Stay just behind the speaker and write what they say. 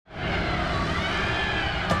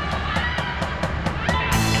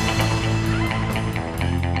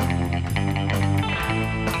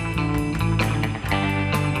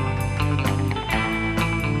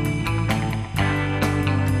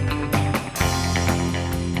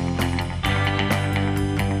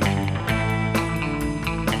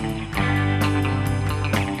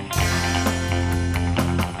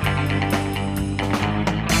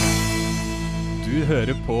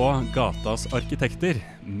hører på Gatas arkitekter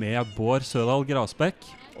med Bård Grasbæk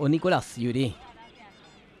og Nicolas Juri.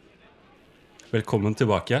 Velkommen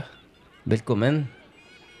tilbake. Velkommen.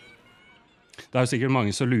 Det jo sikkert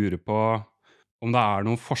mange som lurer på om det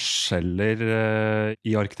noen forskjeller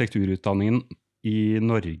i arkitekturutdanningen i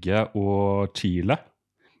Norge og Chile.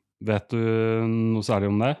 Vet du noe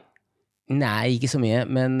særlig om det? Nei, ikke så mye,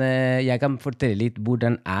 men jeg kan fortelle litt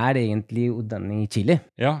hvordan egentlig utdanning i Chile.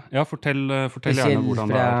 Ja, fortell gjerne hvordan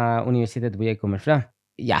det fra universitetet hvor jeg kommer fra.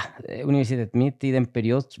 Ja, universitetet mitt i den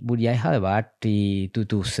perioden hvor jeg hadde vært i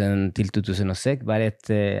 2000 til 2006 var et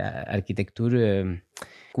arkitekturskole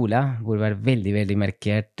hvor det var veldig, veldig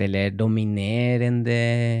markert eller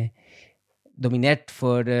dominert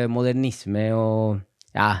for modernisme og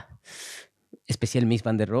spesielt Mies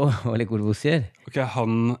van der Rohe og Le Corbusier. Ok,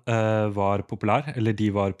 han var populær, eller de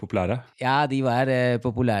var populære? Ja, de var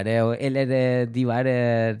populære, eller de var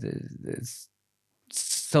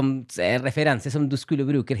som referanse som du skulle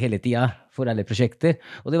bruke hele tiden for alle prosjekter.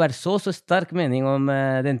 Og det var så sterk mening om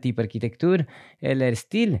den type arkitektur eller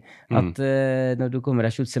stil, at når du kommer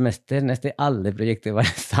av sluttsemester, nesten alle prosjekter var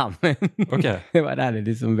sammen. Okay. Det var alle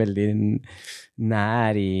liksom veldig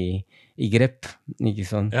nær i grepp, ikke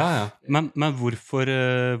sånn. Ja. Men hvorfor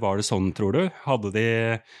var det sånn, tror du?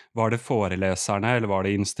 Var det foreleserne, eller var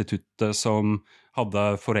det instituttet som hadde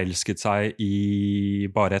forelsket seg i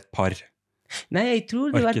bare et par? Nei, jeg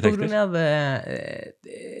tror det var på grunn av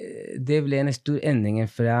det ble en stor endring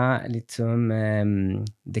fra litt som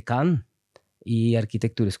dekan i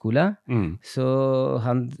arkitekturskolen. Så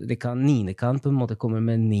ny dekan på en måte kommer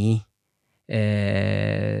med ny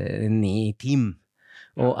team.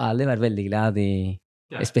 Og alle var veldig glad i,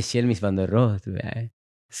 spesielt Mies van der Rohe, tror jeg.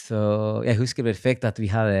 Så jeg husker perfekt at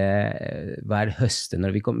vi hadde hver høst,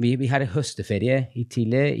 når vi kom, vi hadde høsteferie i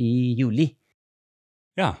Chile i juli.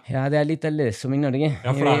 Ja, det litt annerledes som i Norge.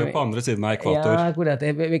 Ja, for det jo på andre siden av ekvator. Ja, akkurat.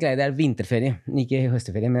 Beklager, det vinterferie. Ikke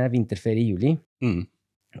høsteferie, men det vinterferie i juli.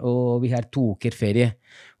 Og vi har 2 uker ferie.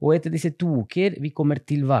 Og etter disse 2 uker, vi kommer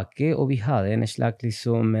tilbake, og vi hadde en slags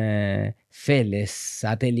liksom, felles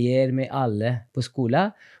atelier med alle på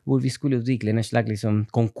skolen, hvor vi skulle utvikle en slags liksom,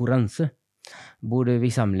 konkurranse, hvor vi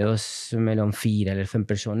samlet oss mellom 4 eller 5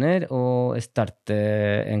 personer, og starte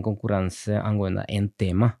en konkurranse angående en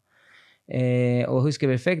tema. Og husker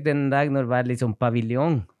perfekt den dag når det var liksom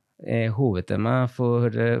paviljon, hovedtema for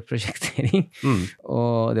prosjektering.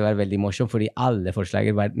 Og det var veldig morsomt, fordi alle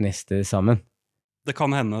forslager var nesten sammen. Det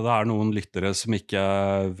kan hende det noen lyttere som ikke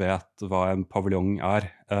vet hva en paviljon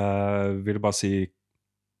vil bare si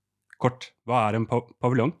kort, hva en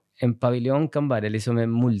paviljon? En paviljon kan være liksom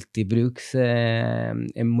en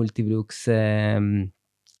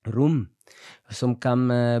multibruksrom, som kan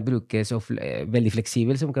brukes veldig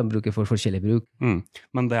fleksibel, som kan brukes for forskjellig bruk.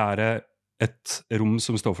 Men det et rom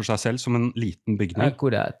som står for seg selv, som en liten bygning.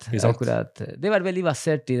 Akkurat. Det var veldig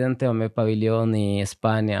basert i den tema med paviljon i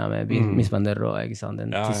Spania, med Mies van der Rohe, ikke sant? Den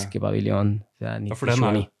tyske paviljon. Ja, for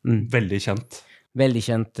den veldig kjent. Veldig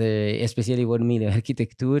kjent, spesielt i vår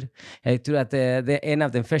miljøarkitektur. Jeg tror at det en av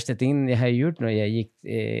de første tingene jeg har gjort når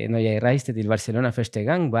jeg reiste til Barcelona første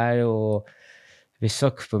gang, var å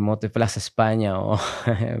besøke på en måte Plaza Spania og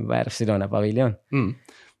Barcelona-paviljon.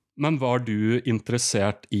 Men var du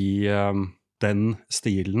interessert i den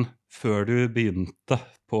stilen før du begynte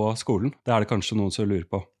på skolen? Det det kanskje noen som lurer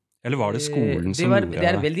på. Eller var det skolen som gjorde det?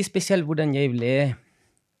 Det veldig spesielt hvordan jeg ble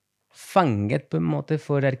fanget på en måte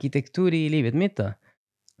for arkitektur i livet mitt. Da.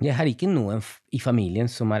 Jeg har ikke noen i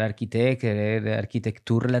familien som arkitekt eller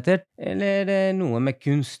arkitekturrelatert, eller noe med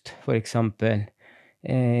kunst, for eksempel.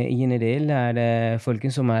 I generell det folk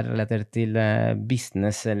som relatert til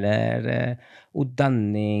business eller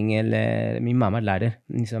utdanning, eller min mamma lærer,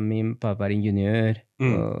 liksom min pappa ingeniør,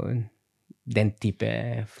 og den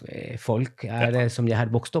type folk som jeg har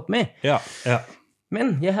vokst opp med. Ja.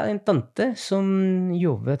 Men jeg har en tante som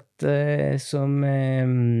jobbet som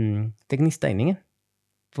teknisk tegning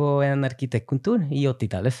på en arkitektkontor i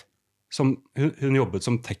 80-tallet. Hun jobbet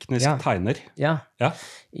som teknisk tegner? Ja.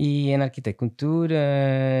 I en arkitektkontor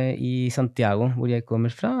i Santiago, hvor jeg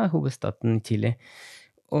kommer fra, hovedstaden i Chile.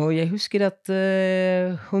 Og jeg husker at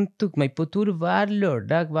hun tok meg på tur hver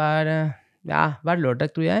lørdag,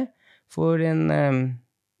 tror jeg, for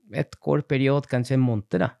et kort periode, kanskje en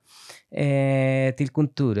måned, da, til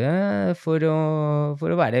kontoret for å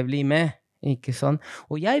bli med. Ikke sånn.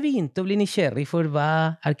 Og jeg begynte å bli nysgjerrig for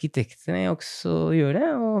hva arkitektene også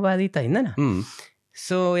gjør, og hva de tegner.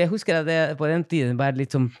 Så jeg husker at det på den tiden var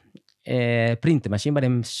litt som printemaskin, bare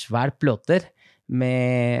en svær plotter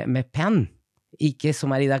med penn. Ikke som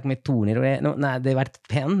i dag med toner. Nei, det var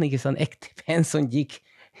penn, ikke sånn ekte penn som gikk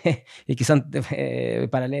ikke sant,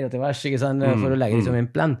 parallell og til vers, ikke sant, for å lage liksom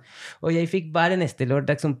en plan. Og jeg fikk bare neste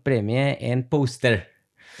lørdag som premie en poster.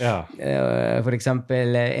 Ja. For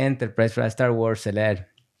eksempel Enterprise fra Star Wars, eller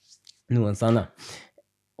noen sånne.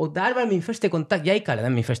 Og der var min første kontakt, jeg kaller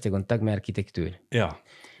det min første kontakt med arkitektur. Ja.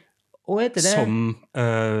 Og etter det... Som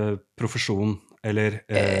profesjon, eller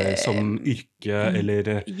som yrke,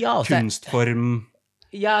 eller ja, kunstform...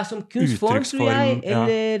 Ja, som kunstform, tror jeg,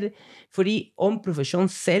 eller... Fordi om profesjon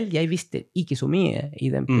selv, jeg visste ikke så mye i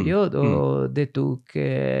den perioden, og det tok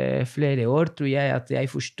flere år, tror jeg, at jeg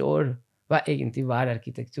forstår hva egentlig var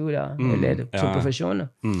arkitektur, eller som profesjon.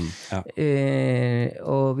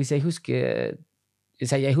 Og hvis jeg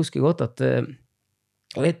husker godt at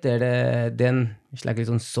etter den slags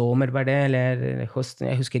sånn sommer var det, eller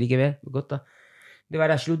høsten, jeg husker ikke godt da, det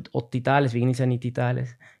var slutt 80-tallet, begynnelsen av 90-tallet.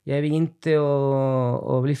 Jeg begynte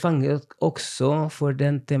å bli fanget også for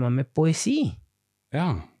den tema med poesi.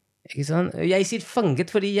 Ja. Ikke sant? Jeg sier fanget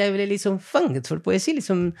fordi jeg ble liksom fanget for poesi,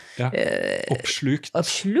 liksom... Ja, oppslukt.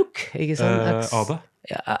 Oppslukt, ikke sant? Av det?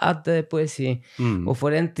 Ja, av poesi. Og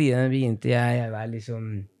for den tiden begynte jeg var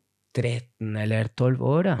liksom 13 eller 12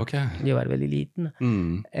 år. Okay. Jeg var veldig liten.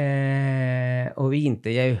 Og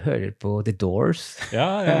begynte jeg å høre på The Doors.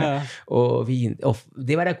 Ja. og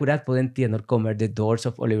det var akkurat på den tiden når kommer The Doors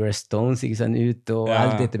of Oliver Stones, ikke sant, ut, og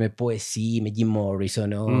alt dette med poesi, med Jim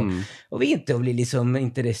Morrison, og begynte å bli liksom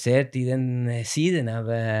interessert i den siden av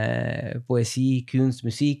poesi, kunst,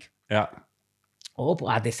 musikk. Ja. Og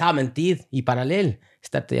på det samme tid, i parallell,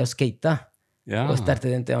 startet jeg å skate. Og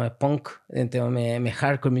startet den tema med punk, den tema med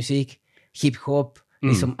hardcore musikk, hip-hop,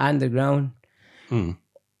 liksom underground.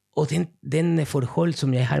 Og den forhold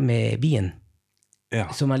som jeg har med byen,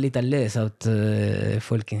 som litt annerledes av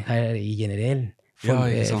folk her i generell.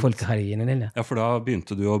 Folk her i generell. Ja, for da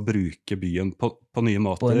begynte du å bruke byen på nye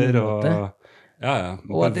måter. På nye måter.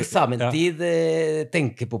 Og at det samme tid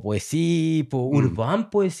tenke på poesi, på urban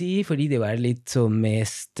poesi, fordi det var litt som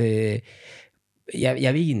mest...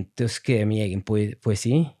 Jeg begynte å skrive min egen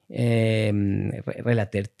poesi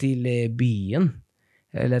relatert til byen,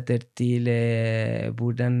 relatert til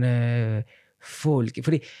hvordan folk...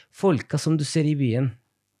 Fordi folka som du ser i byen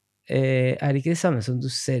ikke det samme som du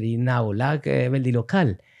ser i nabolag, veldig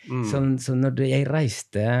lokal. Så når jeg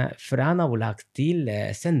reiste fra nabolag til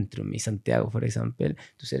sentrum i Santiago, for eksempel,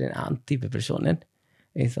 du ser en annen type personer,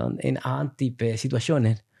 en annen type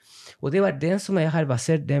situasjoner. Og det var den som jeg har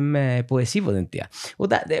basert dem poesi på den tida. Og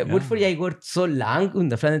hvorfor jeg går så langt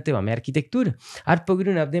unna fra den tema med arkitektur, på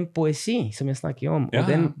grunn av den poesi som jeg snakker om, og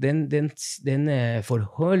den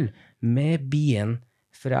forhold med byen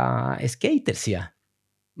fra skatersida.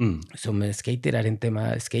 Som skater en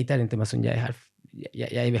tema som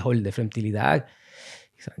jeg beholder frem til i dag.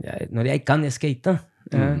 Når jeg kan skate,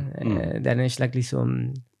 det en slags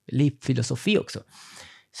liksom livsfilosofi også.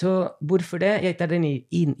 Så hvorfor det? Jeg tar den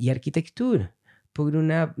inn i arkitektur på grunn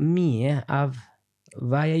av mye av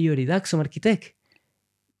hva jeg gjør i dag som arkitekt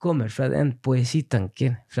kommer fra den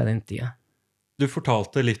poesitanken fra den tida. Du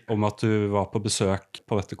fortalte litt om at du var på besøk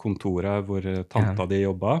på dette kontoret hvor tanta di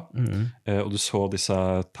jobbet, og du så disse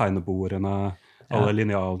tegnebordene, alle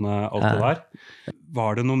linealene, alt det der.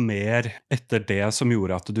 Var det noe mer etter det som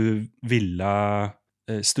gjorde at du ville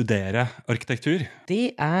studere arkitektur?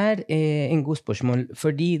 Det en god spørsmål,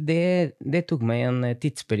 fordi det tok meg en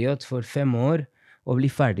tidsperiode for 5 år å bli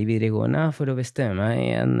ferdig videregående for å bestemme meg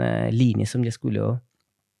en linje som jeg skulle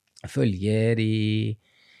følge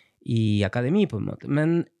i akademi på en måte.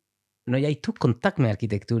 Men når jeg tok kontakt med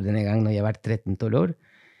arkitektur denne gang, når jeg var 13-12 år,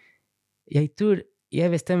 jeg tror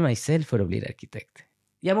jeg bestemte meg selv for å bli arkitekt.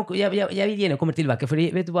 Jeg vil gjerne komme tilbake,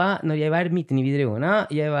 fordi vet du hva, når jeg var midten i videregående,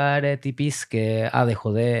 jeg var typisk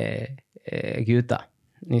ADHD-gutta.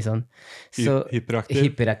 Liksom.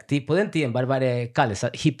 Hyperaktiv. På den tiden bare kalles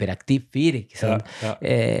hyperaktiv fyr, ikke sant?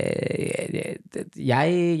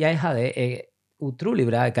 Jeg hadde utrolig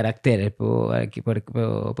bra karakterer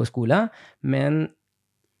på skolen, men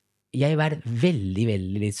jeg var veldig,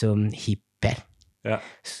 veldig liksom hyper.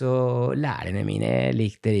 Så lærerne mine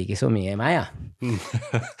likte ikke så mye meg,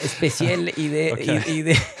 Spesielt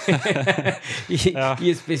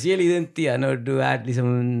spesielt i den tida når du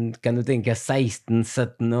liksom, kan du tenke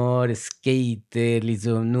 16-17 år, skater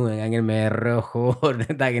liksom noen ganger med rød hår,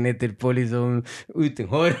 dagen etterpå liksom uten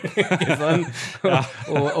hår, sånn.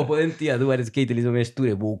 Og på den tida du var skater liksom med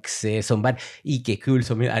store bukser som var ikke kul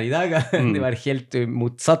som i dag, det var helt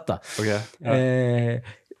motsatt.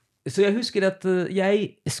 Så jeg husker at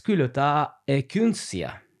jeg skulle ta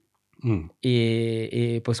kunstsida.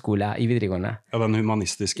 på skolen, i videregående. Ja, den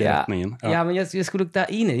humanistiske retningen. Ja, men jeg skulle ta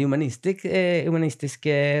inn i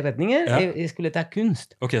humanistiske retninger. Ja. Jeg skulle ta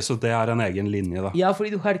kunst. Ok, så det er en egen linje da. Ja, fordi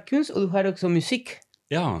du har kunst, og du har også musikk.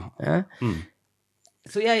 Ja. Ja.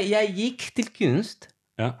 Så jeg gikk til kunst,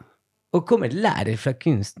 Ja. og kom et lærer fra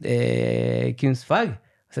kunstfag.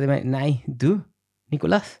 Så det var, nei, du,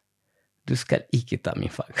 Nicolas, du skal ikke ta min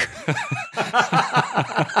fag.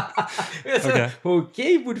 Okay. Ok,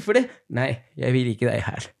 hvorfor det? Nei, jeg vil ikke deg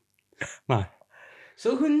her. Nei. Så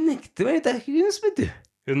hun nekte meg å ta kunst, vet du.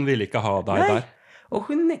 Hun ville ikke ha deg der. Og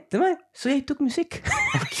hun nekte meg, så jeg tok musikk.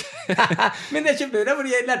 Men det er kjempebra,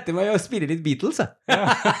 fordi jeg lærte meg å spille litt Beatles.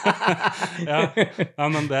 Ja,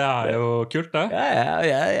 men det er jo kult, det. Ja,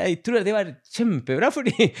 jeg tror det var kjempebra,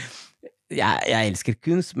 fordi jeg elsker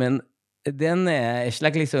kunst, men den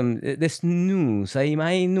slags liksom, det snuser i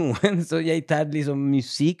meg noen, så jeg tar liksom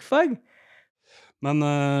musikkfag. Men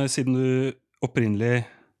siden du opprinnelig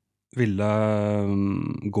ville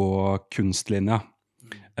gå kunstlinja,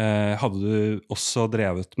 hadde du også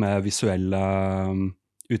drevet med visuelle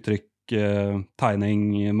uttrykk,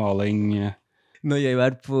 tegning, maling? Når jeg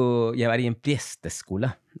var i en presteskole,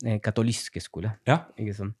 en katolisk skole. Ja.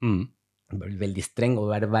 Ikke sånn? Det var veldig streng, og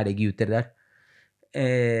det var bare gutter der.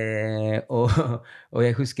 Og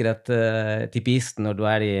jeg husker at typisk når du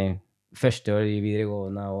er i første år i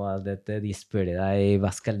videregående og alt dette, de spør deg,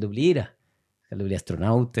 hva skal du bli da? Skal du bli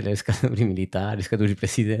astronaut, eller skal du bli militær, eller skal du bli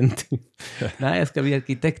president? Nei, jeg skal bli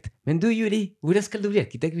arkitekt. Men du, Juri, hvordan skal du bli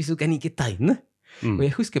arkitekt hvis du kan ikke tegne? Og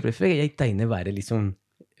jeg husker jeg tegner bare liksom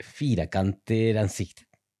firekanter ansikt.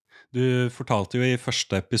 Du fortalte jo i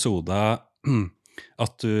første episode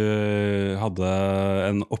at du hadde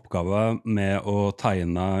en oppgave med å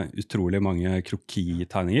tegne utrolig mange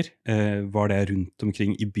krokitegninger. Var det rundt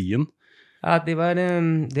omkring i byen? Ja, det var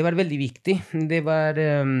veldig viktig. Det var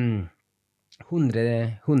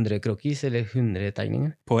 100 krokis, eller 100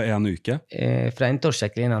 tegninger. På en uke? Fra en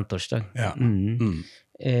torsdag til en annen torsdag. Ja.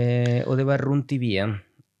 Og det var rundt i byen.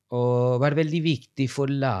 Og det var veldig viktig for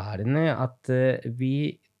lærerne at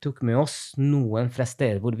vi tok med oss noen fra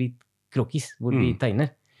steder hvor vi vi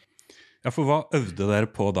tegner. Ja, for hva øvde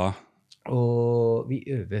dere på da? Og vi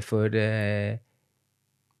øver for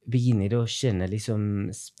begynner å kjenne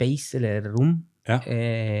liksom space eller rom. Ja.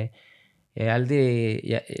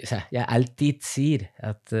 Jeg alltid sier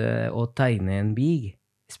at å tegne en bygg,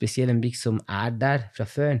 spesielt en bygg som er der fra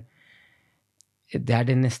før, det er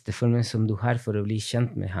den neste formen som du har for å bli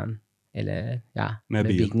kjent med han, eller med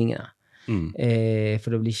bygningen.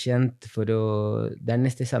 For å bli kjent, det er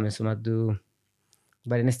nesten samme som at du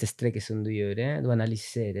bare neste strekke som du gjør, du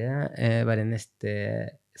analyserer bare neste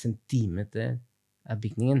centimeter av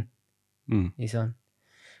bygningen. Liksom.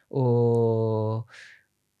 Og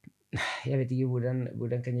jeg vet ikke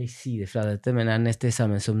hvordan kan jeg si det fra dette, men det er nesten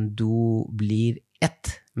samme som du blir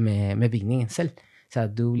ett med bygningen selv. Så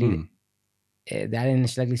at du blir det er en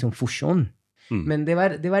slags liksom fusjon. Men det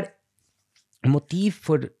var motiv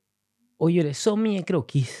for å gjøre så mye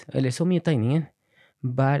krokis, eller så mye tegninger,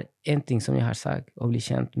 bare en ting som jeg har sagt, å bli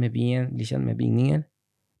kjent med byen, bli kjent med bygningen,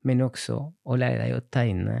 men også å lære deg å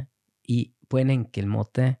tegne på en enkel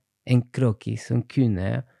måte, en krokis som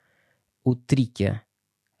kunne uttrykke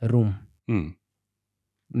rom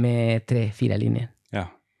med 3-4 linjer. Ja.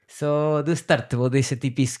 Så du starter på disse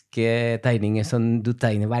typiske tegninger som du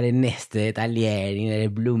tegner bare neste detaljering,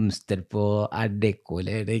 eller blomster på art deco,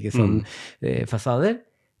 eller ikke sånn fasader,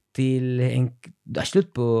 til da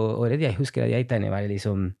slutt på året. Jeg husker at jeg tegner bare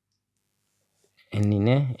liksom en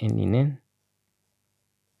linje,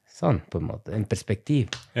 sånn på en måte, en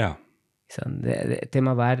perspektiv. Ja. Sånn,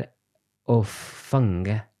 temaet var å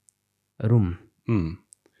fange rom.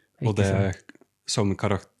 Og det som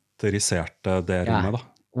karakteriserte det rommet da?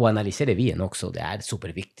 Og analysere byen også, det er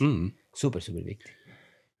superviktig. Superviktig.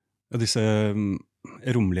 Ja, disse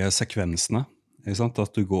romlige sekvensene,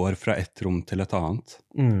 at du går fra et rom til et annet.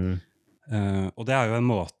 Og det er jo en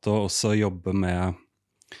måte å også jobbe med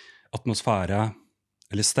atmosfære,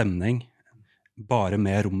 eller stemning, bare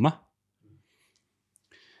med rommet.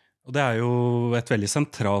 Og det er jo et veldig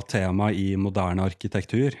sentralt tema i moderne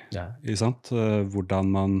arkitektur,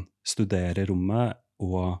 hvordan man studerer rommet,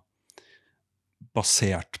 og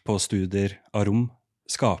basert på studier av rom,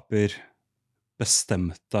 skaper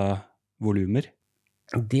bestemte volumer.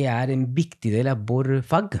 Det er en viktig del av vår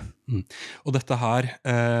fag. Og dette her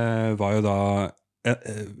var jo da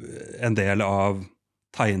en del av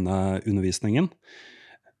tegneundervisningen.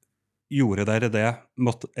 Gjorde dere det,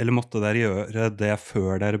 eller måtte dere gjøre det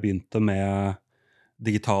før dere begynte med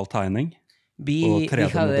digital tegning? og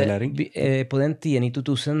 3D-modellering? På den tiden i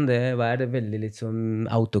 2000, det var veldig litt som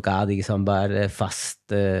AutoCAD, ikke sant, bare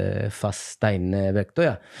fast tegneverktøy,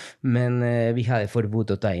 ja. Men vi hadde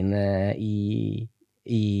forbudt å tegne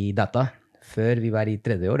i data før vi var i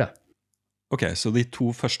 3. år, da. Ok, så de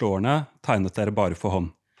 2 første årene tegnet dere bare for hånd?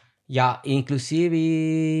 Ja, inklusiv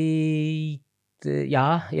ja,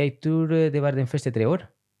 jeg tror det var den første 3 år.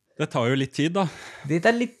 Det tar jo litt tid, da. Det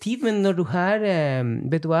tar litt tid, men når du har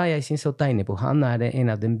vet du hva, jeg synes å tegne på hånd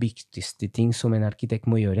en av de viktigste ting som en arkitekt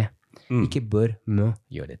må gjøre. Ikke bør, må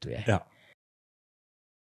gjøre, tror jeg. Ja.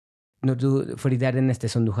 Fordi det det neste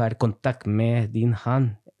som du har kontakt med din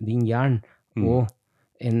hånd, din hjern og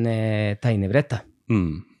en tegnebrett.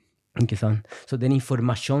 Ikke sant? Så den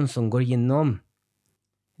informasjon som går gjennom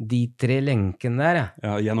de 3 lenkene der.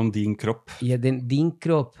 Ja, gjennom din kropp. Ja, din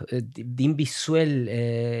kropp, din visuell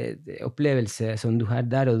opplevelse som du har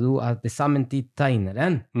der, og du at det samtidig tegner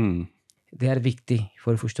den, det viktig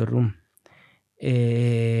for å forstå rom.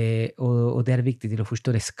 Og det viktig til å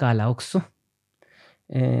forstå skala også.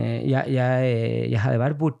 Jeg hadde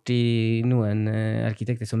vært borti noen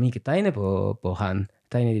arkitekter som ikke tegner på hånd,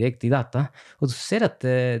 tegner direkte i data, og du ser at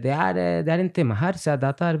det en tema her, så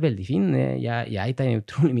data veldig fin. Jeg tegner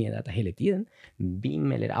utrolig mye data hele tiden,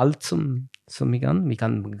 BIM eller alt som vi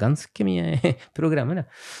kan ganske mye programmer,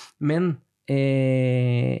 men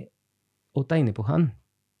å tegne på hånd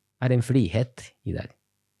en frihet i dag,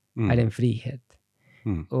 en frihet.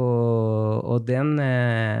 Og den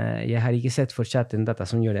jeg har ikke sett fortsatt en data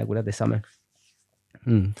som gjør det akkurat det samme.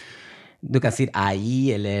 Du kan si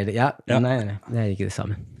AI eller nei, det ikke det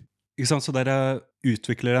samme. Ikke sant, så dere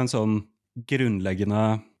utvikler en sånn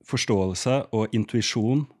grunnleggende forståelse og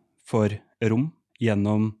intuisjon for rom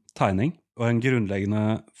gjennom tegning, og en grunnleggende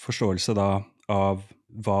forståelse da av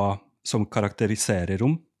hva som karakteriserer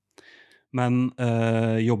rom. Men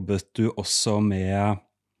jobbet du også med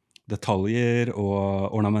detaljer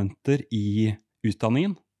og ornamenter i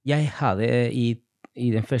utdanningen? Jeg hadde i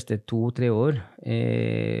den første 2-3 år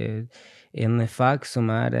en fag som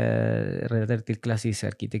relatert til klassisk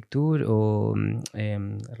arkitektur og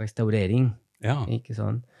restaurering. Ja. Ikke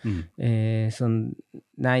sånn.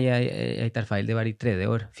 Nei, jeg tar feil. Det var i 3.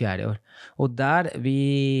 år, 4. år. Og der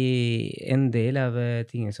en del av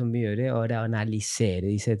tingene som vi gjør, er å analysere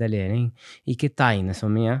disse detaljeringer. Ikke tegne så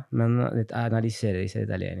mye, men analysere disse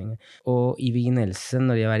detaljeringer. Og i begynnelsen,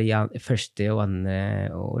 når jeg var i 1. og 2.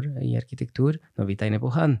 år i arkitektur, når vi tegner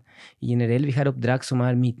på hånd, generelt vi har oppdrag som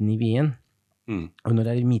midten i veien. Og når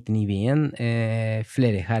det midten i veien,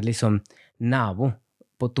 flere har liksom nabo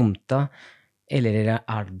på tomta, eller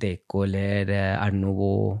art deco, eller art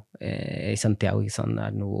nouveau i Santiago, sånn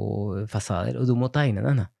art nouveau fasader, og du må tegne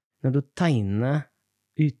den. Når du tegner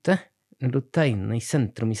ute, når du tegner i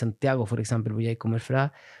sentrum i Santiago, for eksempel, hvor jeg kommer fra,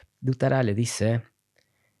 du tar alle disse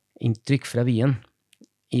inntrykk fra byen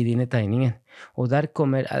i dine tegninger. Og der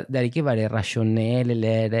kommer, det ikke bare Rationnel,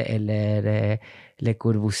 eller Le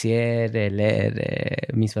Corbusier, eller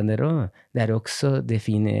Mies van der Rohe, det også, det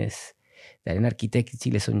finnes. Det en arkitekt i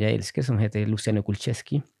Chile som jeg elsker, som heter Luciano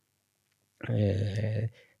Kulczewski. Det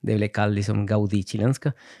ble kalt liksom Gaudí chilenska,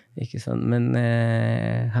 ikke sant? Men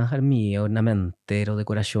han har mye ornamenter og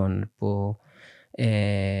dekorasjon på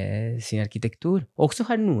sin arkitektur. Også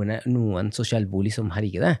har noen sosialbolig som har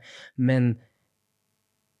ikke det. Men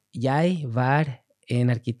jeg var en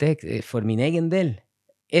arkitekt for min egen del.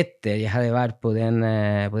 Etter jeg hadde vært på den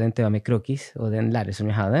tema med krokis, og den lærer som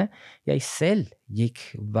jeg hadde, jeg selv gikk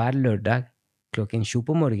hver lørdag klokken 7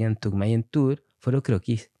 på morgen, tok meg en tur for å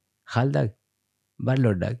krokis. Halv dag, hver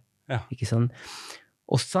lørdag. Ja. Ikke sånn?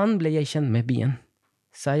 Og sånn ble jeg kjent med byen.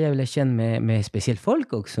 Så jeg ble kjent med spesielt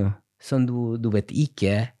folk også, som du vet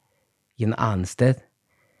ikke i en annen sted.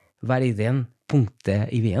 Var i den punktet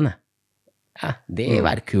i byen. Ja, det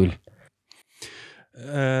var kul.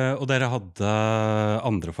 Og dere hadde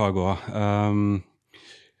andre fag også.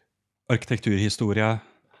 Arkitekturhistorie.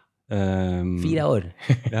 4 år.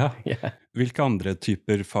 Ja. Hvilke andre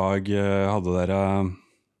typer fag hadde dere?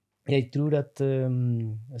 Jeg tror at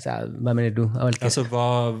hva mener du? Altså,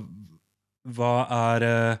 hva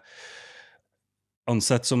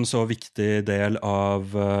ansett som så viktig del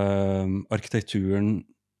av arkitekturen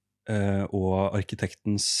og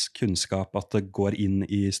arkitektens kunnskap at det går inn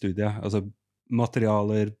i studiet? Altså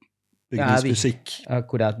materialer, bygningsfysikk. Ja,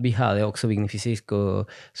 akkurat. Vi hadde også bygningsfysikk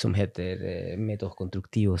som heter métodos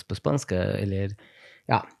constructivos på spansk, eller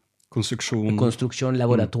konstruksjon,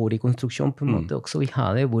 laboratoriekonstruksjon på en måte også vi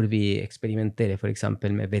hadde, hvor vi eksperimenterer for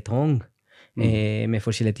eksempel med betong, med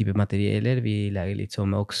forskjellige typer materialer. Vi lager litt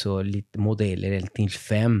som også litt modeller til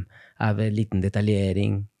 5 av liten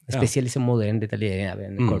detaljering, Spesielt liksom modern detaljering av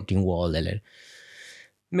en courting wall, eller...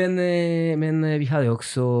 Men vi hadde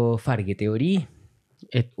også fargeteori,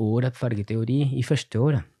 et år av fargeteori i første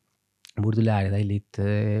året, hvor du lærer deg litt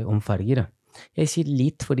om farger. Da. Jeg sier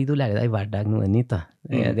litt fordi du lærer deg hver dag noe nytt.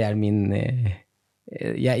 Det min...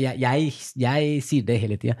 Jeg sier det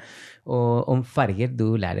hele tiden. Og om farger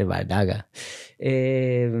du lærer hver dag.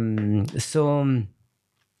 Så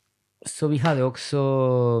vi hadde også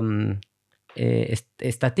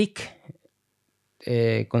statikk,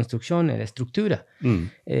 konstruksjon eller struktur,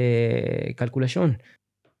 kalkulasjon.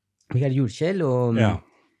 Vi har jordskjell,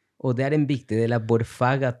 og det en viktig del av vår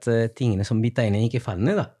fag at tingene som vi tegner ikke faller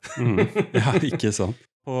ned. Ja, ikke sant.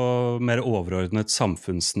 På mer overordnet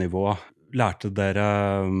samfunnsnivå, lærte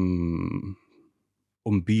dere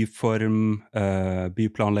om byform,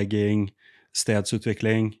 byplanlegging,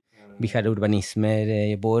 stedsutvikling? Vi har urbanismer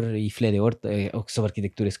i Bård i flere år, også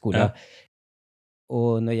arkitekturskole.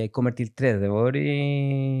 Og når jeg kommer til tredje år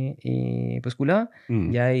på skolen,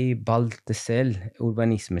 jeg valgte selv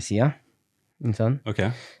urbanismesiden. Sånn?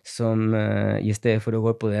 Som i stedet for å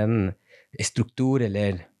gå på den struktur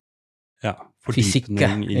eller fysikk,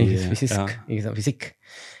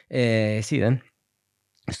 siden,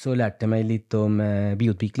 så lærte jeg meg litt om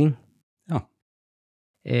byutvikling.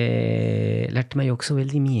 Lærte meg også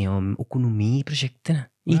veldig mye om økonomiprosjekter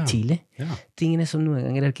i Chile. Tingene som noen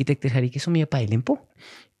ganger arkitekter har ikke så mye peiling på.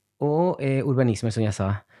 Og urbanisme, som jeg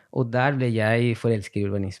sa. Og der ble jeg forelsket i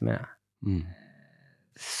urbanisme.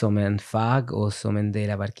 Som en fag og som en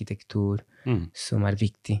del av arkitektur som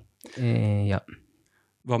viktig.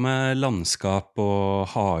 Hva med landskap og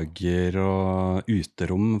hager og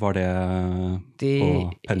uterom? Var det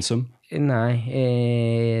på pensum? Nei,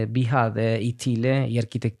 vi hadde i Chile i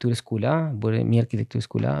arkitekturskolen, min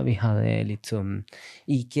arkitekturskole, vi hadde liksom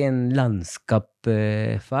ikke en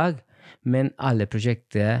landskapsfag, men alle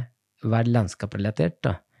prosjekter var landskapsrelatert.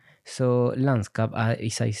 Så landskap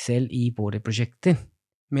i seg selv i våre prosjekter.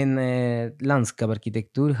 Men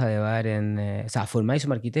landskapsarkitektur hadde vært for meg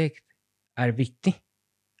som arkitekt viktig.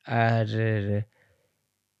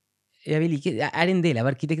 Jeg vil ikke, en del av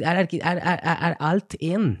arkitekt, alt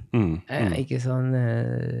en. Ikke sånn,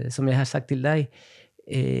 som jeg har sagt til deg,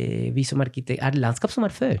 vi som arkitekt, landskap som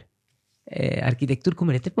før. Arkitektur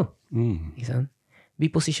kommer etterpå. Ikke sant? Vi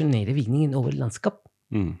posisjonerer bygningen over landskap.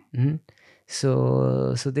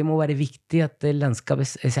 Så det må være viktig at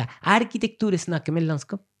landskapet, arkitektur snakker med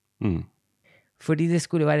landskap. Fordi det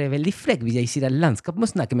skulle være veldig frekt hvis jeg sier at landskap må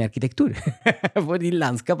snakke med arkitektur. Fordi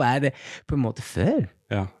landskap det på en måte før.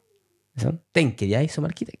 Sånn, tenker jeg som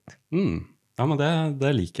arkitekt. Ja, men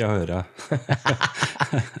det liker jeg å høre.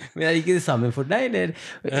 Men det ikke det samme for deg, eller?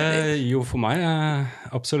 Jo, for meg,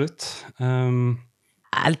 absolutt.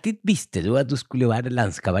 Alltid visste du at du skulle være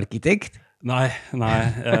landskapsarkitekt? Nei.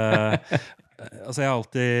 Altså, jeg har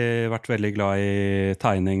alltid vært veldig glad i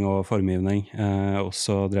tegning og formgivning.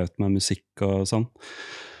 Også drevet med musikk og sånn.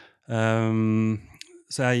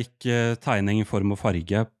 Så jeg gikk tegning i form og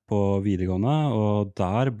farge på videregående, og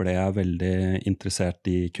der ble jeg veldig interessert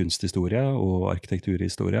i kunsthistorie og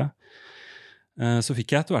arkitekturhistorie. Så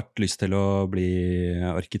fikk jeg etter hvert lyst til å bli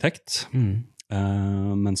arkitekt.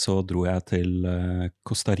 Men så dro jeg til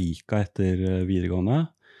Costa Rica etter videregående,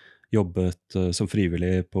 jobbet som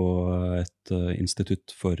frivillig på et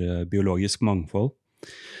institutt for biologisk mangfold,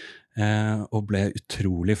 og ble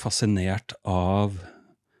utrolig fascinert av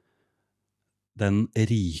den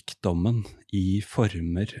rikdommen i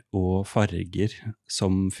former og farger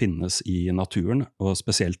som finnes i naturen, og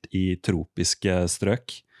spesielt i tropiske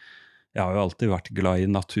strøk. Jeg har jo alltid vært glad i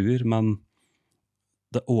natur, men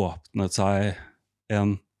det åpnet seg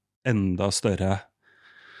en enda større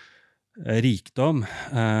rikdom,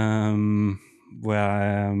 hvor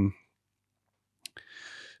jeg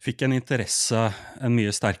fikk en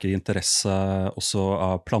mye sterkere interesse også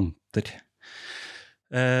av planter.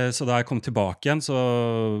 Så da jeg kom tilbake igjen, så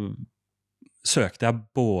søkte jeg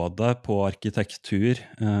både på arkitektur,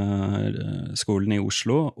 skolen i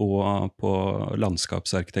Oslo, og på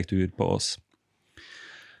landskapsarkitektur på Ås.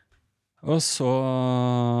 Og så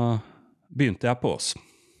begynte jeg på Ås.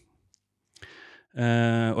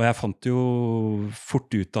 Og jeg fant jo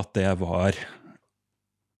fort ut at det var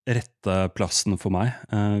rette plassen for meg.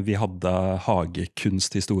 Vi hadde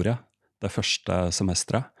hagekunsthistorie det første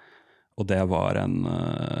semesteret, og det var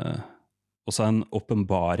også en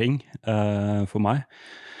åpenbaring for meg.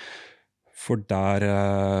 For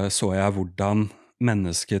der så jeg hvordan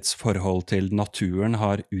menneskets forhold til naturen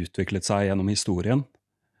har utviklet seg gjennom historien,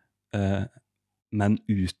 men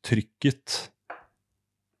uttrykket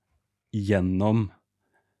gjennom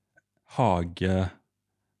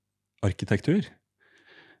hagearkitektur.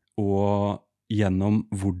 og gjennom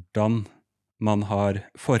hvordan man har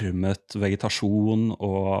formet vegetasjon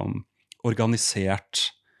og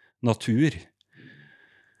organisert natur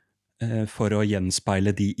for å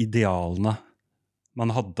gjenspeile de idealene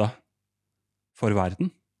man hadde for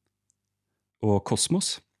verden og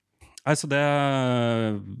kosmos. Altså det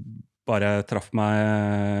bare traff meg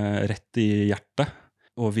rett i hjertet.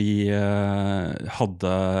 Og vi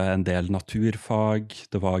hadde en del naturfag,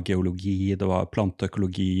 det var geologi, det var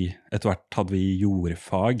planteøkologi. Etter hvert hadde vi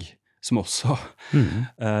jordfag, som også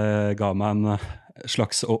ga meg en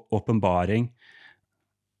slags åpenbaring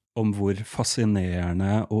om hvor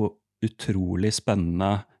fascinerende og utrolig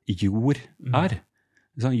spennende jord er.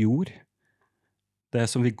 Jord, det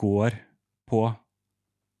som vi går på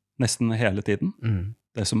nesten hele tiden.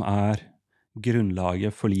 Det som er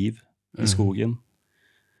grunnlaget for liv i skogen.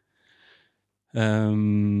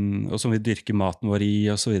 Og som vi dyrker maten vår i,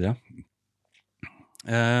 og så videre.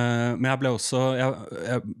 Men jeg ble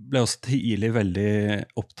også tidlig veldig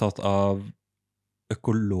opptatt av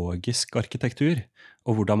økologisk arkitektur,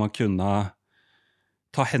 og hvordan man kunne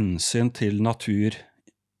ta hensyn til natur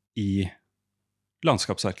i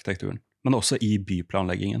landskapsarkitekturen, men også i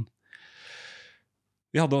byplanleggingen.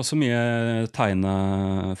 Vi hadde også mye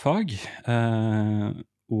tegnefag,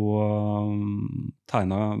 og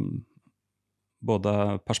tegna både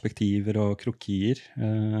perspektiver og krokier,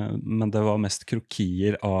 men det var mest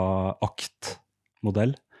krokier av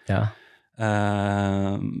aktmodell. Ja.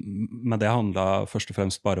 Men det handlet først og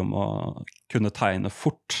fremst bare om å kunne tegne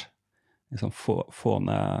fort, liksom få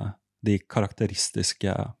ned de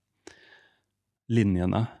karakteristiske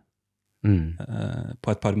linjene på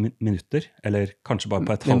et par minutter, eller kanskje bare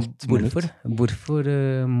på et halvt minutt. Hvorfor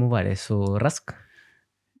må være så rask?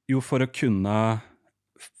 Jo, for å kunne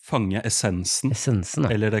fange essensen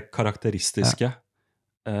eller det karakteristiske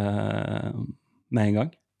med en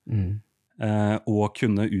gang. Og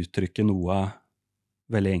kunne uttrykke noe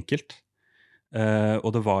veldig enkelt. Og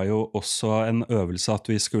det var jo også en øvelse at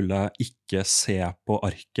vi skulle ikke se på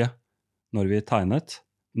arket når vi tegnet,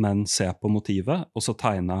 men se på motivet, og så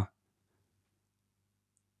tegne,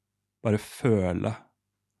 bare føle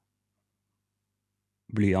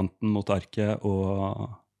blyanten mot arket,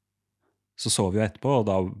 og så vi jo etterpå, og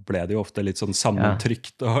da ble det jo ofte litt sånn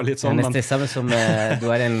sammentrykt og litt sånn. Det er nesten som du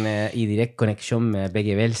har en i direkt connection med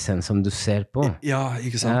begge velsen som du ser på. Ja,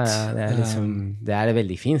 ikke sant? Ja, det er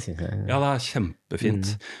veldig fint, synes jeg. Ja, det er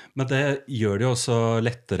kjempefint. Men det gjør det jo også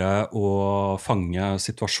lettere å fange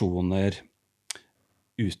situasjoner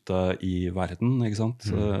ute i verden, ikke sant?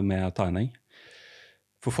 Med tegning.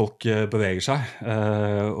 For folk beveger seg,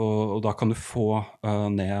 og da kan du få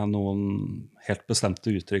ned noen helt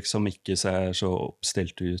bestemte uttrykk som ikke ser så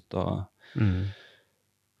oppstilt ut, og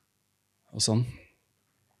sånn.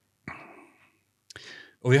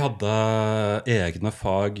 Og vi hadde egne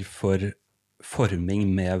fag for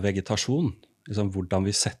forming med vegetasjon, liksom hvordan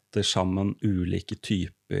vi setter sammen ulike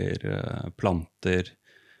typer planter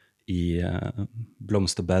i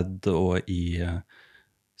blomsterbed og i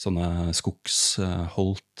sånne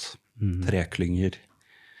skogsholdt, treklynger,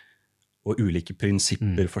 og ulike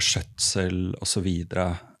prinsipper for skjøtsel og så videre,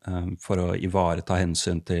 for å ivareta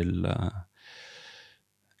hensyn til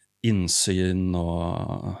innsyn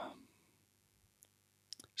og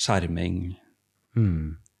skjerming.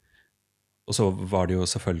 Og så var det jo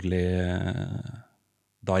selvfølgelig,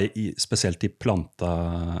 da spesielt i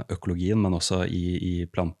planteøkologien, men også i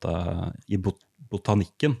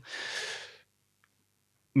botanikken,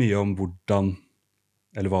 mye om hvordan,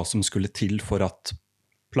 eller hva som skulle til for at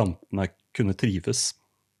plantene kunne trives.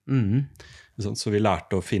 Så vi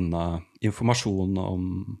lærte å finne informasjon om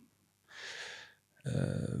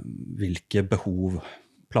hvilke behov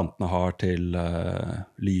plantene har til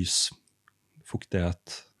lys,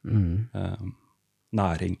 fuktighet,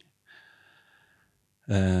 næring.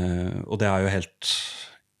 Og det er jo helt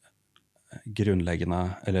grunnleggende,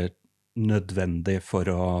 eller nødvendig for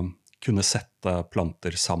å kunne sette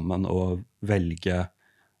planter sammen og velge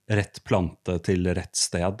rett plante til rett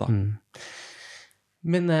sted. Da.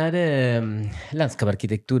 Men er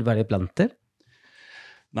landskapsarkitektur bare planter?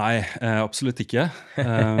 Nei, absolutt ikke.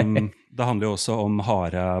 Det handler jo også om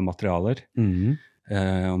harde materialer,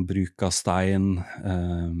 om bruk av stein,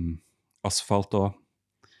 asfalt og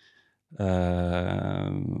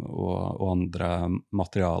andre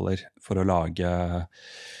materialer for å lage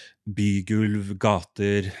bygulv,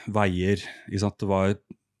 gater, veier. Det var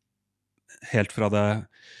helt fra det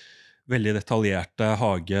veldig detaljerte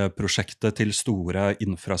hageprosjektet til store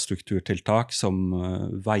infrastrukturtiltak som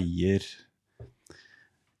veier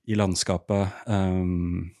i landskapet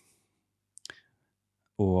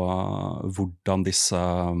og hvordan disse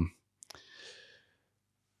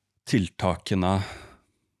tiltakene,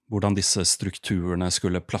 hvordan disse strukturene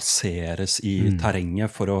skulle plasseres i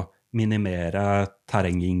terrenget for å minimere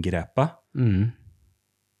terrenginngrepet.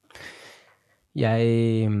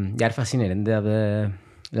 Jeg fascinerende av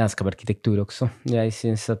landskapsarkitektur også. Jeg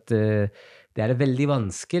synes at det veldig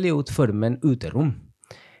vanskelig å utforme en uterom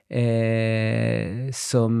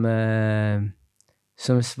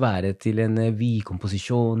som svarer til en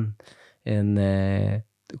vid-komposisjon, en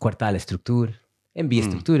kvartalstruktur, en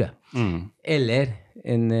bystruktur, eller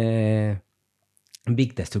en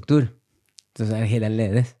bygdestruktur, som helt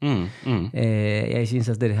annerledes. Jeg synes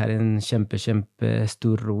at dere har en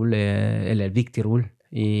kjempestor rolle, eller viktig rolle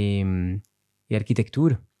i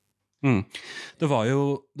arkitektur. Det var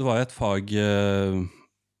jo et fag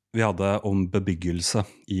vi hadde om bebyggelse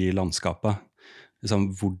i landskapet.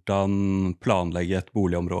 Liksom, hvordan planlegge et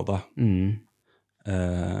boligområde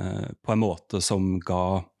på en måte som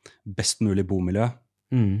ga best mulig bomiljø.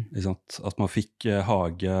 At man fikk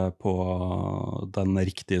hage på den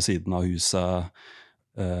riktige siden av huset,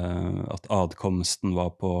 at adkomsten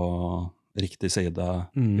var på riktig side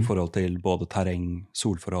i forhold til både terreng,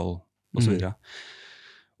 solforhold og så videre.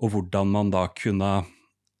 Og hvordan man da kunne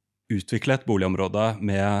utvikle et boligområde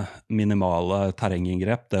med minimale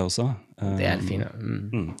terrenginngrep, det også. Det fint.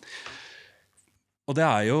 Og det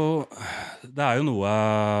er jo noe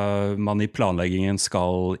man i planleggingen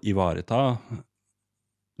skal ivareta,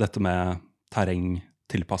 dette med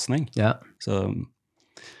terrengtilpassning. Ja. Så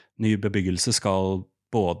ny bebyggelse skal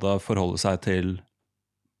både forholde seg til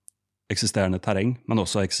eksisterende terreng, men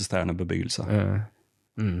også eksisterende bebyggelse.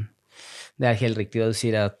 Det helt riktig hva du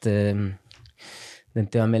sier, at den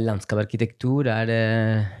tema med landskapsarkitektur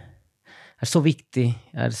så viktig,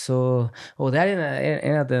 og det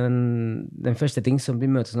en av den første ting som vi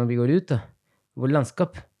møter når vi går ut, vår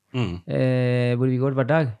landskap, hvor vi går hver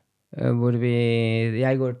dag,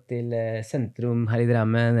 jeg går til sentrum her i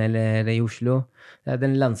Drammen eller i Oslo. Det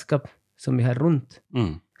den landskap som vi har rundt,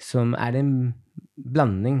 som en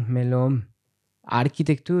blanding mellom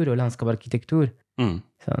arkitektur og landskapsarkitektur.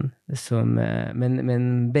 Sånn,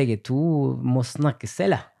 men begge to må snakke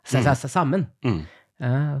sammen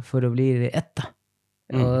for å bli ett.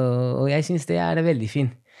 Og jeg synes det veldig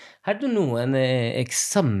fint. Har du noen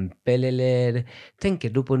eksempel, eller tenker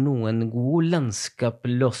du på noen god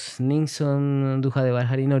landskapsløsning som du hadde vært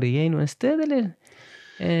her i Norge i noen sted, eller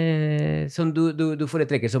som du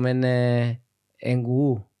foretrekker som en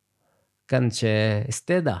god, kanskje,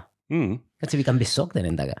 sted da? Kanskje vi kan besøke den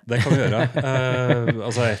en dag? Det kan vi gjøre.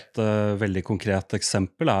 Altså et veldig konkret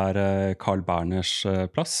eksempel Carl Berners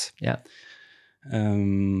plass. Ja.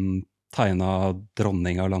 Tegna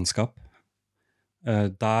dronning av landskap.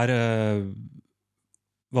 Der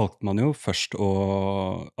valgte man jo først å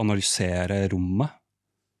analysere rommet,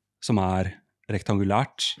 som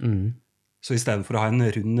rektangulært. Så i stedet for å ha en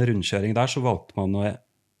rundkjøring der, så valgte man å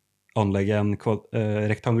anlegge en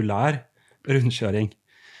rektangulær rundkjøring.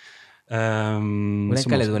 Hvordan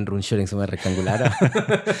kaller du en rundkjøring som rektangulær?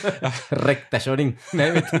 Rektakjøring? Nei,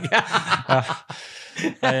 jeg vet ikke.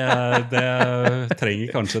 Det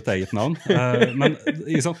trenger kanskje et eget navn. Men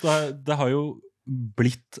ikke sant, det har jo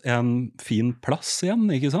blitt en fin plass igjen,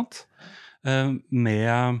 ikke sant?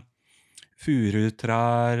 Med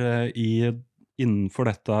furutrær innenfor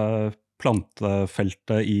dette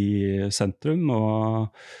plantefeltet i sentrum, og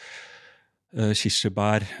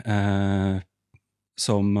kirsebær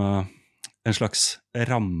som en slags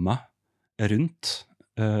ramme rundt,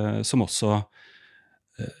 som også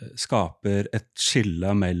skaper et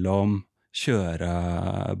skille mellom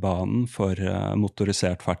kjørebanen for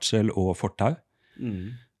motorisert ferdsel og fortau.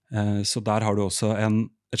 Så der har du også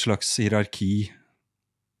et slags hierarki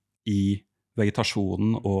i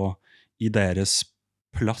vegetasjonen og i deres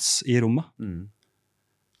plass i rommet.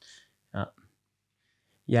 Ja.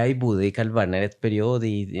 Jeg bodde i Carl Berner et periode,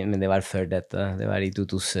 men det var før dette. Det var i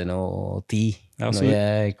 2010, når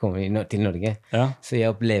jeg kom til Norge. Ja. Så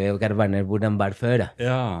jeg opplevde Carl Berner hvordan var før.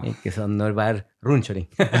 Ja. Ikke sånn når det var rundkjøring.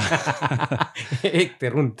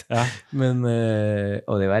 Ekte rundt. Ja. Men,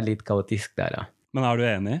 og det var litt kaotisk der, da. Men du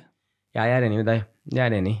enig? Ja, jeg enig med deg. Jeg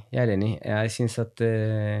er enig. Jeg synes at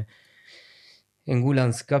en god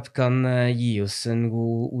landskap kan gi oss en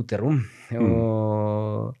god uterom,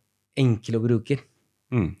 og enkel å bruke.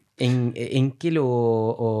 Enkel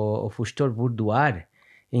å forstå hvor du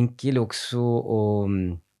enkel også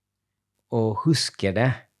å huske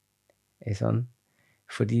det, sånn.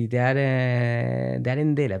 Fordi det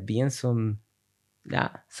en del av byen som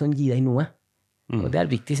gir deg noe, og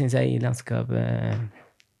det viktig, synes jeg, i landskap,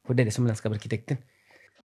 for dere som landskapsarkitekter.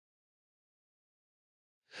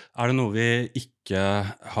 det noe vi ikke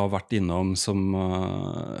har vært innom som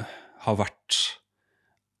har vært,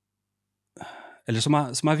 eller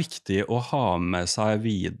som viktig å ha med seg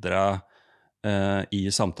videre i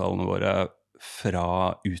samtalene våre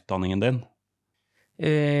fra utdanningen din?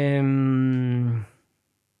 Ehm,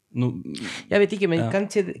 No, jeg vet ikke, men ja.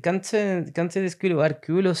 kanskje det skulle være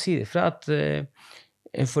kul å si det fra at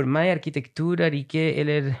for meg arkitektur er ikke,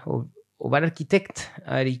 eller å være arkitekt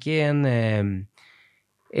er ikke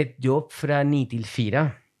et jobb fra 9 til 4.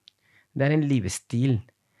 Det er en livsstil.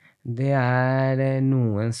 Det er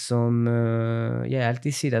noen som jeg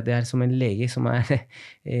alltid sier at det er som en lege som er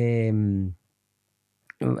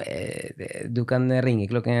du kan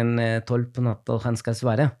ringe klokken 12 på natta, og han skal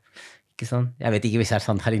svare. Ikke sant? Jeg vet ikke hvis det er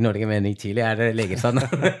sant her i Norge, men i Chile er det leger sånn.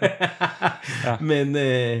 Ja. Men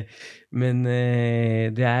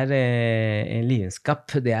det er en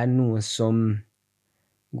lidenskap. Det er noe som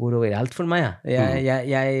går over alt for meg. Ja.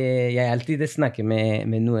 Jeg alltid snakker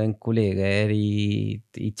med noen kolleger i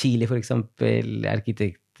Chile, for eksempel,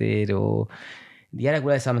 arkitekter, og de er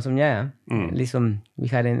akkurat det samme som jeg. Ja. Liksom, vi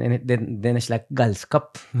har den slags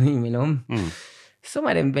galskap imellom. Som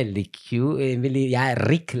er en veldig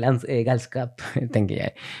rik galskap, tenker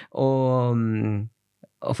jeg. Og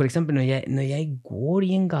for eksempel, når jeg går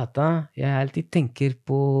i en gata, jeg alltid tenker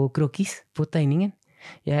på krokis, på tegningen.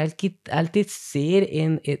 Jeg alltid ser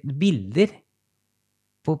et bilder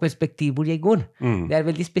på perspektiv hvor jeg går. Det er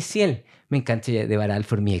veldig spesielt, men kanskje det var alt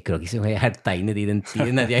for mye krokis, og jeg har tegnet i den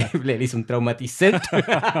tiden at jeg ble liksom traumatisert.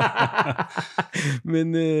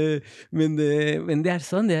 men det er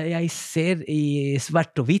sånn, jeg ser i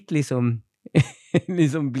svart og hvitt, liksom,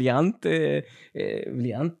 liksom blyant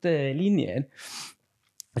linjer.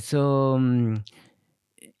 Så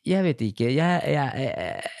jeg vet ikke,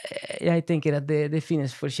 jeg tenker at det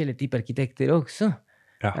finnes forskjellige typer arkitekter også.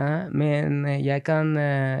 Ja. Men jeg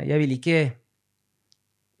vil ikke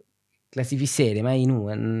klassifisere meg i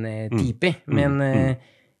noen type,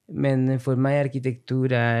 men for meg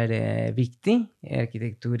arkitektur er viktig.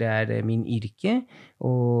 Arkitektur er min yrke,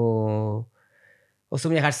 og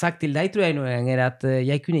som jeg har sagt til deg, tror jeg noen ganger, at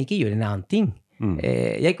jeg kunne ikke gjøre en annen ting.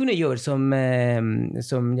 Jeg kunne gjøre som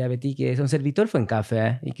jeg vet ikke, som servitor for en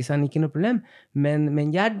kaffe, ikke sant, ikke noe problem,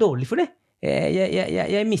 men jeg er dårlig for det.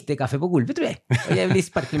 Jeg mister kaffe på gulvet, tror jeg. Og jeg vil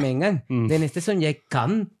sparke med en gang. Det neste som jeg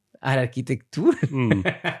kan, er arkitektur.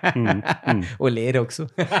 Og ler også.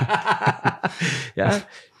 Ja.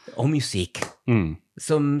 Og musikk.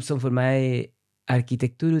 Som for meg,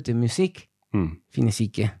 arkitektur uten musikk finnes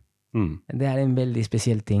ikke. Det er en veldig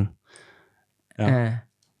spesiell ting. Ja.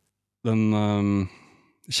 Den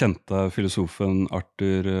kjente filosofen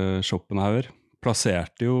Arthur Schopenhauer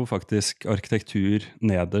plasserte jo faktisk arkitektur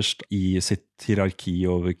nederst i sitt hierarki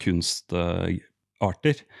over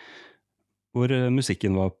kunstarter, hvor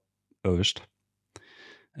musikken var øverst.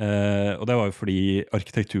 Og det var jo fordi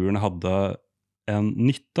arkitekturen hadde en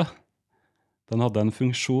nytte. Den hadde en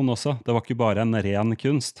funksjon også. Det var ikke bare en ren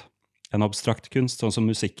kunst, en abstrakt kunst, sånn som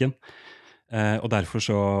musikken. Og derfor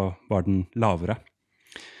så var den lavere.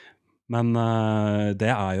 Men det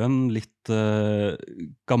er jo en litt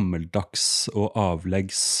gammeldags og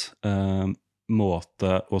avleggs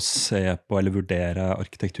måte å se på eller vurdere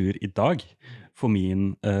arkitektur i dag. For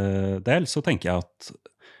min del så tenker jeg at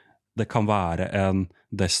det kan være en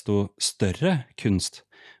desto større kunst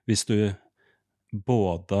hvis du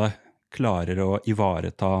både klarer å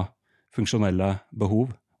ivareta funksjonelle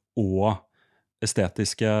behov og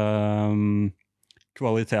estetiske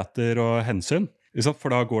kvaliteter og hensyn.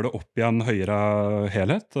 For da går det opp i en høyere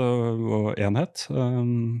helhet og enhet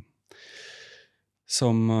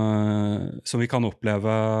som vi kan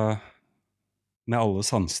oppleve med alle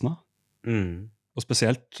sansene. Og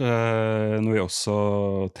spesielt når vi også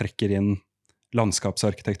trekker inn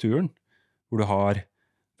landskapsarkitekturen, hvor du har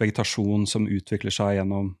vegetasjon som utvikler seg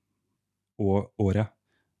gjennom året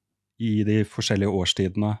i de forskjellige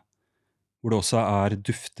årstidene, hvor det også er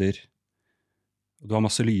dufter. Du har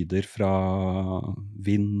masse lyder fra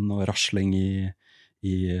vind og rasling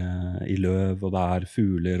i løv, og det er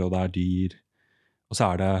fugler, og det er dyr. Og så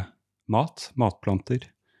er det matplanter,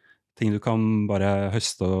 ting du kan bare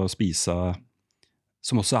høste og spise,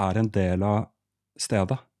 som også er en del av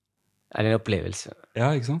stedet. Er det en opplevelse?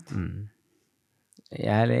 Ja, ikke sant?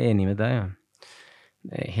 Jeg er enig med deg, ja.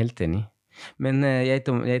 Jeg er helt enig. Men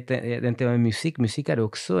den til musikk er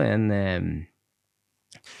også en...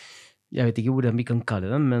 Jeg vet ikke hvordan vi kan kalle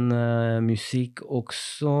det, men musikk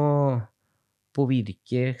også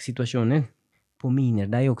påvirker situasjoner.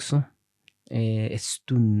 Påminner deg også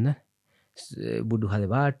stunder hvor du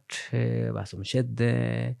hadde vært, hva som skjedde.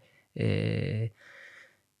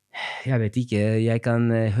 Jeg vet ikke, jeg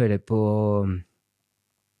kan høre på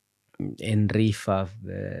en riff av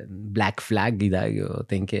Black Flag I dag og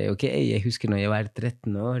tenke, ok, jeg husker når jeg var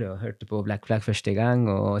 13 år og hørte på Black Flag første gang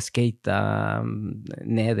og skata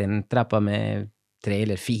ned en trappa med 3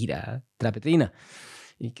 eller 4 trappetriner.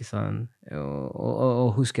 Ikke sånn,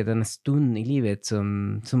 og huske den stund I livet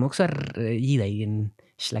som også gir deg en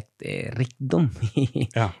slags rikdom,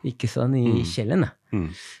 ikke sånn I sjelen.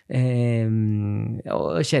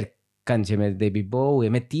 Og skjer kanskje med David Bowie,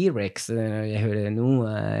 med T-Rex, jeg hører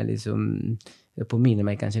noe, liksom, påminner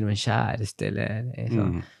meg kanskje noen kjæreste, eller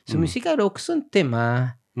sånn. Så musikk også en tema,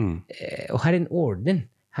 og har en orden,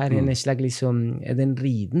 har en slags, liksom, den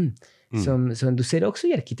riden, som du ser også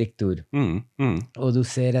I arkitektur. Og du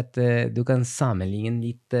ser at du kan sammenligne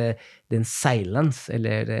litt den silence,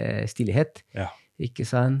 eller stillhet, ikke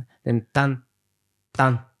sant? Den tan,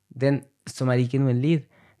 den som ikke noen lyd,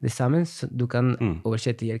 det sammen, du kan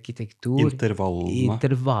oversette I arkitektur.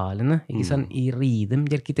 Intervallene, ikke sant? I rhythm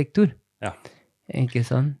I arkitektur. Ikke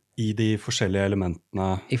sant? I de forskjellige elementene.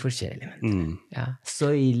 I forskjellige elementer,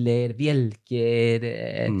 Søyler, bjelker,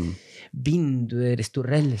 vinduer,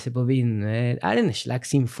 størrelse på vinduer, en slags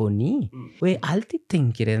symfoni. Og jeg alltid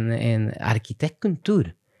tenker en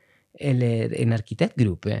arkitektkontor, eller en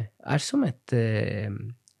arkitektgruppe, som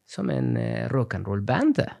en rock and roll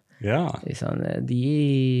band. De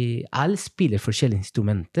alle spiller forskjellige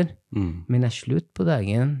instrumenter, men slutt på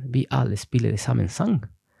dagen, vi alle spiller det samme sang,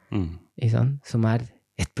 som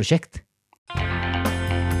et prosjekt.